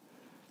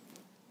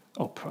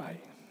or pray.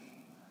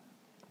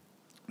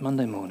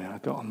 Monday morning, I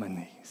got on my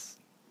knees.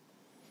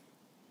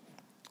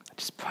 I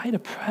just prayed a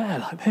prayer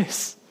like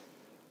this.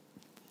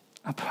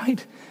 I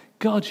prayed,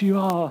 God, you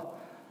are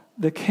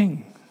the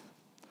King,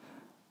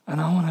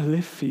 and I want to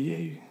live for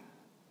you.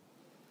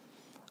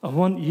 I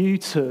want you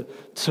to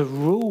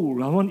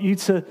rule. I want you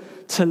to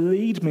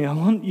lead me. I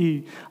want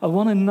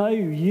to know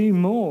you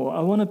more.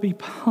 I want to be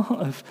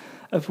part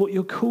of what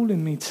you're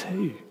calling me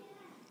to.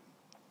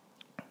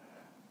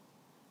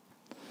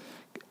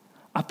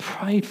 I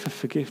prayed for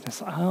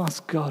forgiveness. I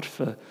asked God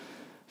for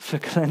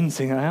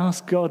cleansing. I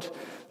asked God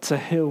to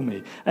heal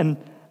me. And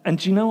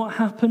do you know what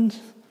happened?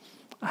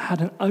 I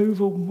had an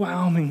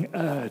overwhelming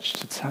urge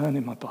to turn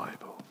in my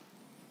Bible.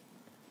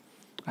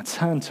 I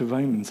turned to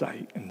Romans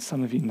 8, and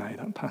some of you know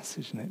that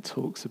passage, and it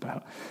talks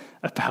about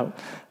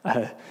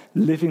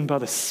living by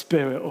the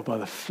Spirit or by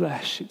the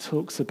flesh. It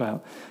talks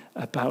about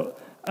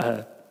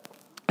a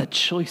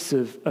choice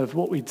of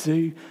what we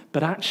do,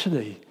 but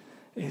actually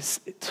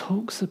it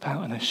talks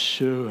about an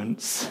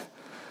assurance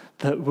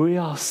that we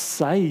are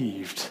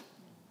saved.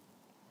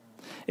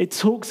 It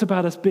talks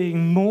about us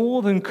being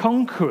more than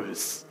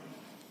conquerors.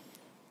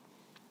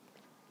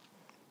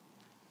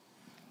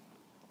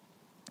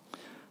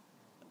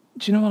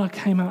 Do you know what I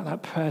came out of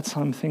that prayer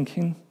time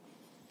thinking?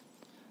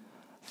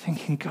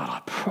 Thinking, God, I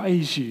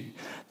praise you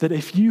that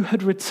if you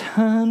had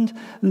returned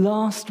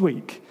last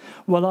week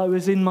while I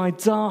was in my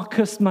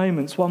darkest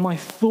moments, while my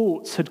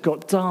thoughts had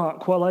got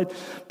dark, while I'd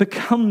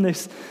become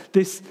this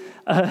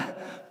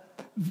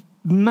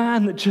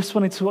man that just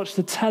wanted to watch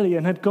the telly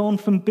and had gone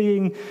from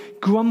being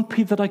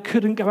grumpy that I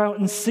couldn't go out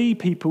and see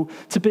people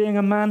to being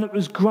a man that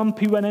was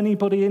grumpy when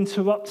anybody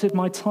interrupted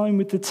my time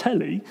with the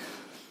telly,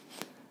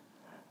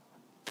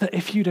 that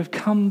if you'd have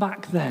come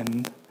back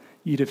then,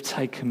 you'd have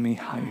taken me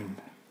home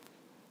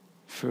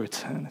for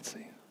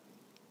eternity.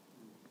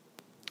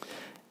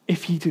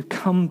 If you'd have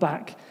come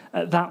back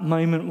at that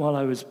moment while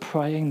I was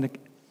praying,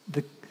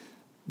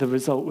 the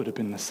result would have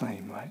been the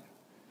same, right?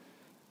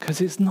 Because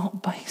it's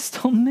not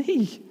based on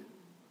me.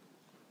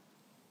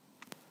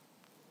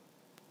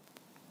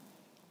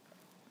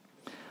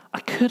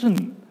 I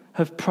couldn't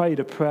have prayed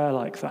a prayer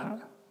like that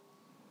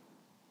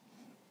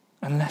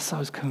unless I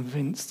was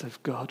convinced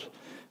of God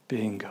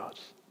being God.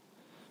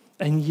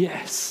 And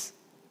yes,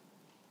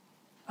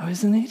 I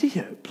was an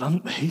idiot,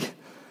 bluntly.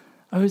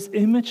 I was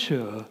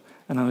immature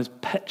and I was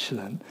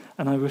petulant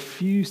and I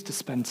refused to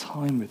spend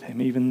time with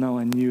him even though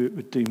I knew it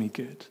would do me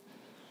good.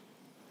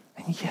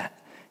 And yet,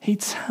 He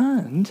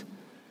turned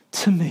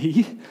to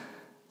me,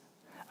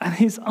 and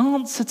his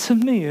answer to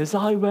me as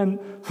I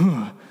went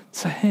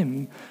to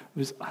him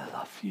was, I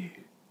love you.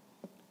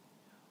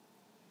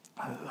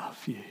 I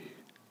love you.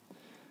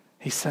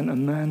 He sent a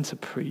man to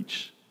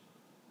preach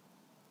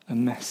a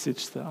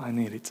message that I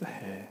needed to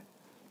hear.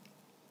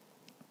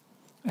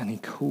 And he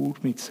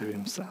called me to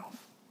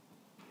himself.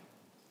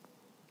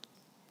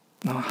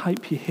 Now, I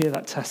hope you hear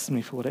that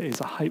testimony for what it is.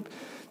 I hope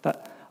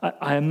that,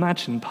 I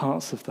imagine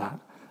parts of that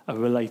are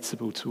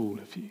relatable to all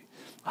of you.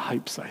 I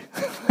hope so.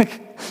 I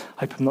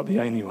hope I'm not the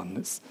only one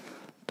that's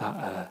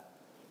that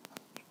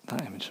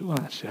immature. Well,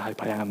 actually, I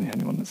hope I am the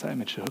only one that's that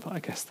immature, but I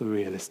guess the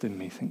realist in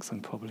me thinks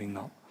I'm probably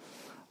not.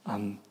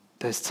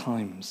 There's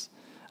times,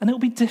 and it'll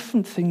be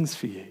different things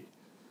for you.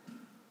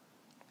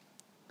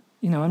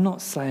 You know, I'm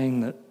not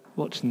saying that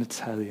watching the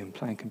telly and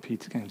playing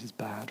computer games is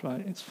bad,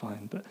 right? It's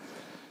fine, but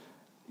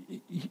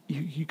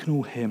you can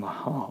all hear my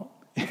heart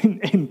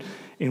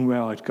in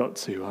where I'd got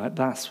to, right?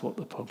 That's what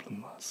the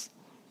problem was.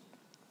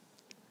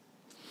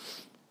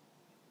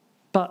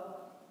 But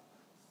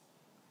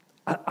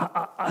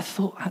I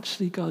thought,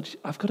 actually, God,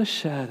 I've got to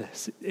share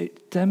this.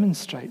 It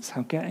demonstrates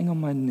how getting on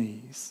my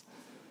knees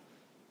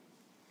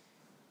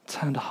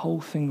turned a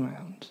whole thing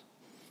round.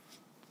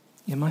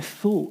 Yeah, my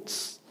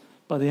thoughts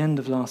by the end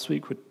of last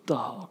week were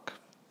dark.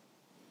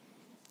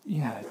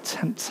 You know,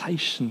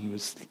 temptation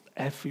was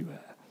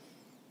everywhere.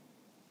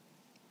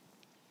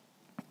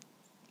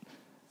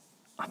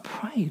 I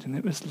prayed, and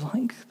it was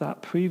like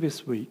that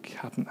previous week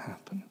hadn't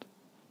happened.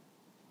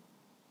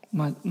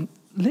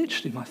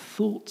 Literally, my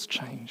thoughts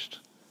changed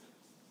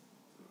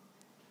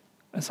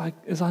as I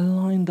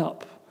lined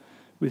up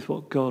with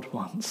what God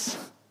wants.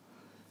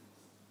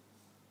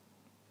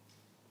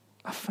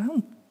 I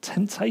found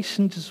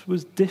temptation just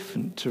was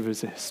different to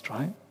resist,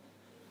 right?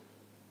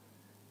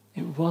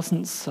 It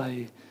wasn't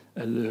so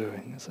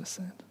alluring, as I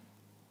said.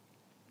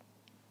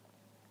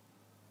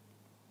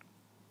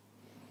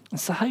 And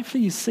so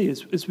hopefully you see,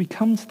 as we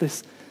come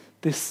to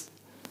this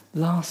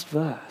last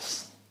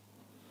verse,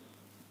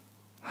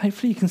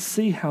 hopefully you can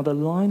see how the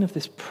line of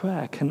this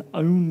prayer can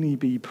only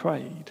be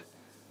prayed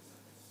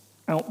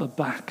out the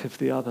back of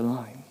the other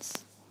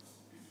lines.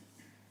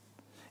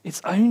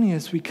 It's only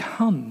as we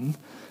come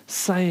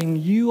saying,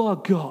 you are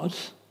God,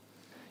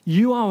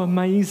 you are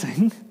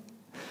amazing,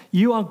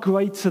 you are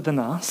greater than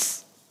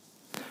us,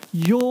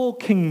 your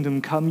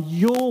kingdom come,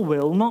 your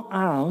will, not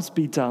ours,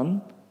 be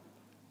done.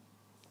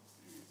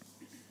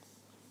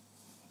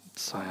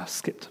 Sorry, I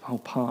skipped a whole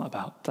part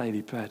about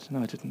daily bread.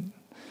 No, I didn't.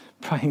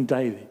 Praying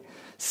daily.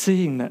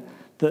 Seeing that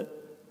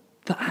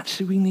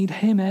actually we need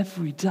him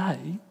every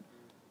day.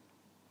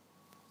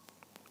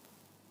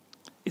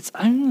 It's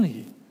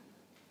only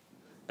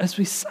as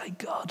we say,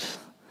 God,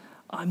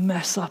 I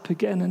mess up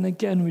again and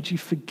again, would you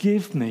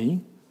forgive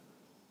me?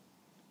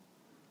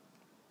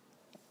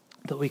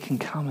 That we can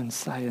come and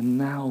say, and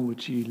now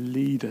would you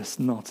lead us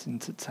not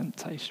into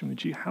temptation?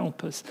 Would you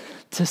help us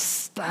to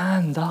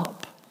stand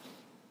up?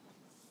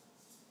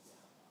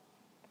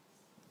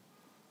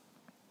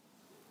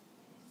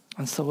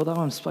 And so although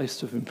I'm supposed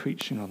to have been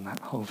preaching on that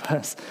whole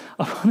verse,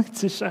 I wanted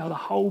to show how the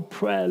whole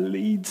prayer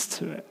leads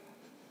to it.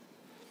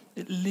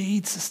 It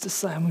leads us to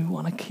saying we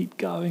want to keep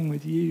going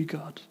with you,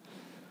 God.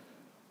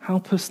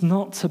 Help us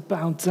not to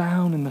bow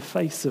down in the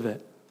face of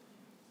it.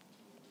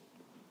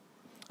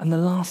 And the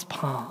last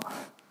part,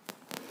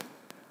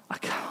 I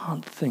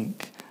can't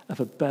think of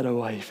a better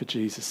way for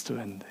Jesus to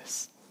end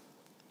this.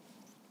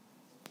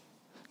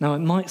 Now, it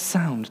might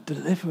sound,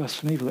 deliver us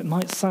from evil. It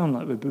might sound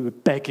like we were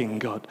begging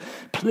God,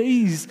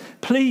 please,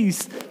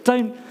 please,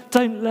 don't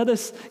let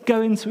us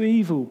go into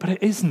evil. But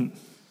it isn't.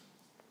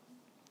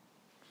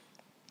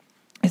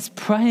 It's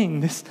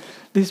praying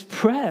this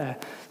prayer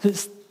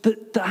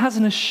that has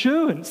an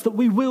assurance that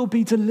we will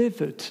be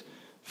delivered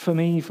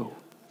from evil.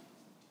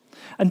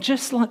 And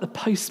just like the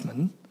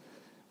postman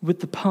with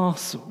the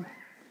parcel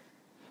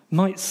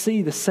might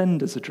see the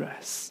sender's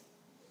address,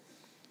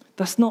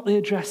 that's not the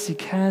address he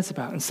cares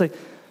about. And so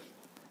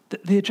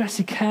the address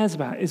he cares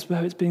about is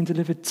where it's being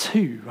delivered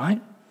to,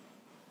 right?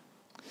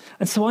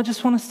 And so I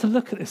just want us to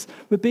look at this.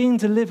 We're being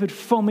delivered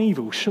from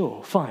evil,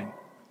 sure, fine.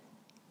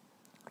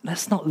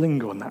 Let's not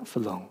linger on that for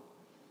long.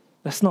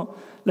 Let's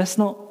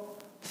not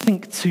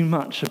think too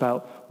much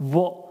about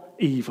what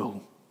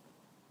evil.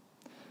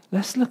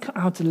 Let's look at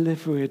our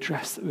delivery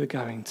address that we're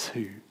going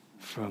to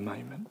for a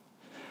moment.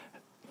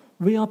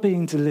 We are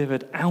being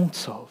delivered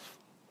out of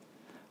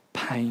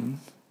pain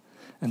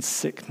and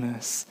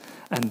sickness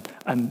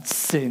and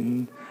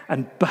sin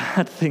and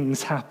bad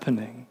things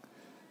happening.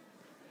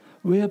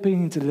 We are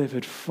being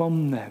delivered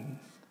from them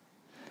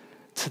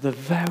to the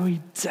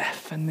very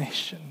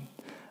definition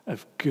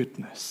of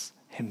goodness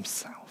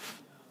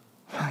himself,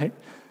 right?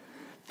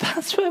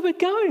 That's where we're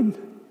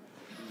going.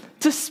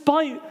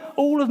 Despite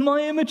all of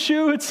my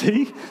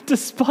immaturity,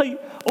 despite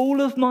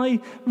all of my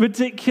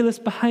ridiculous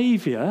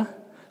behavior,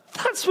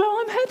 that's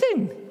where I'm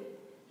heading.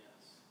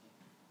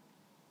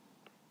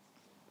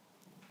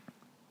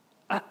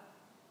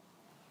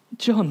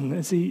 John,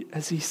 as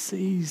he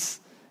sees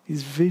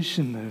his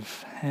vision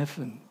of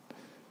heaven,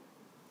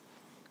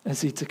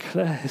 as he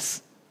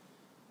declares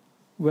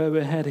where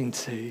we're heading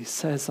to. He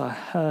says, I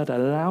heard a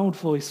loud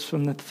voice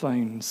from the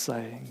throne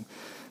saying,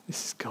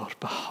 this is God,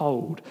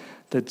 behold,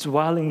 the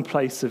dwelling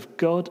place of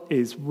God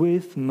is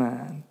with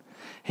man.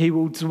 He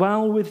will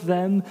dwell with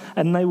them,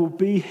 and they will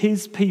be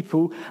his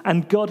people,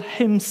 and God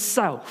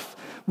himself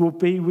will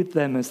be with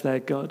them as their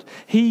God.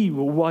 He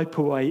will wipe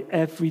away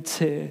every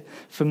tear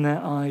from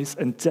their eyes,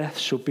 and death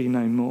shall be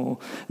no more.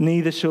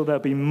 Neither shall there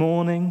be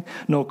mourning,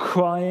 nor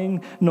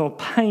crying, nor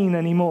pain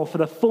anymore, for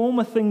the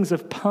former things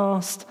have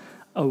passed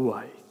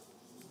away.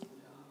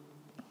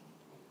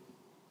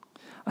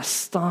 I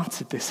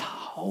started this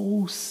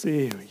whole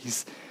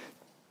series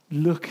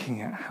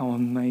looking at how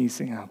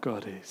amazing our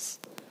God is.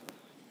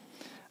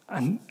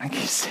 And you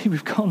see,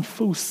 we've gone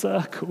full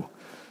circle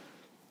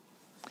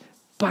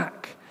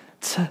back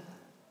to,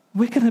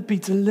 we're going to be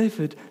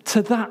delivered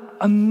to that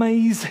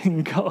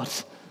amazing God.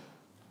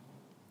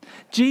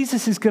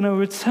 Jesus is going to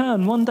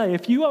return one day.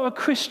 If you are a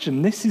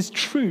Christian, this is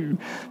true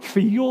for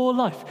your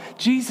life.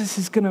 Jesus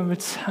is going to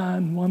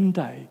return one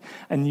day,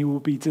 and you will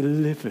be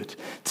delivered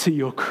to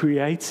your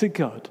Creator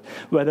God,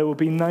 where there will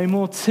be no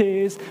more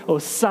tears or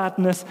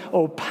sadness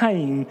or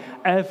pain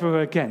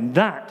ever again.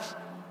 That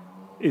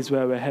is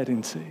where we're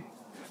heading to.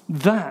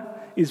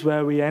 That is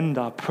where we end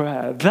our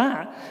prayer.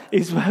 That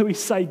is where we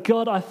say,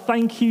 God, I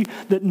thank you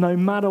that no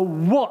matter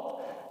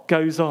what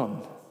goes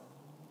on,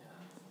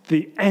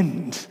 the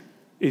end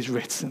is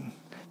written.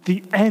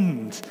 The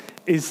end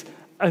is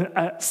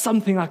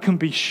something I can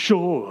be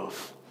sure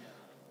of.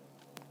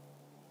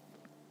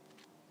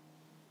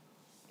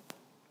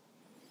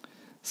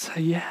 So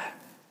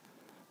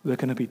we're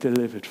going to be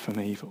delivered from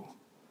evil.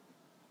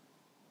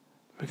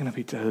 We're going to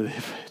be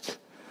delivered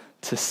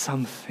to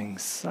something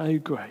so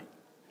great,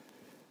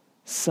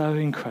 so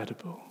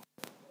incredible.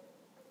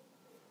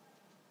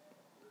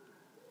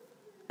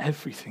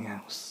 Everything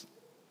else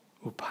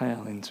will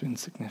pale into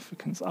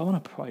insignificance. I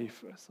want to pray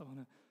for us.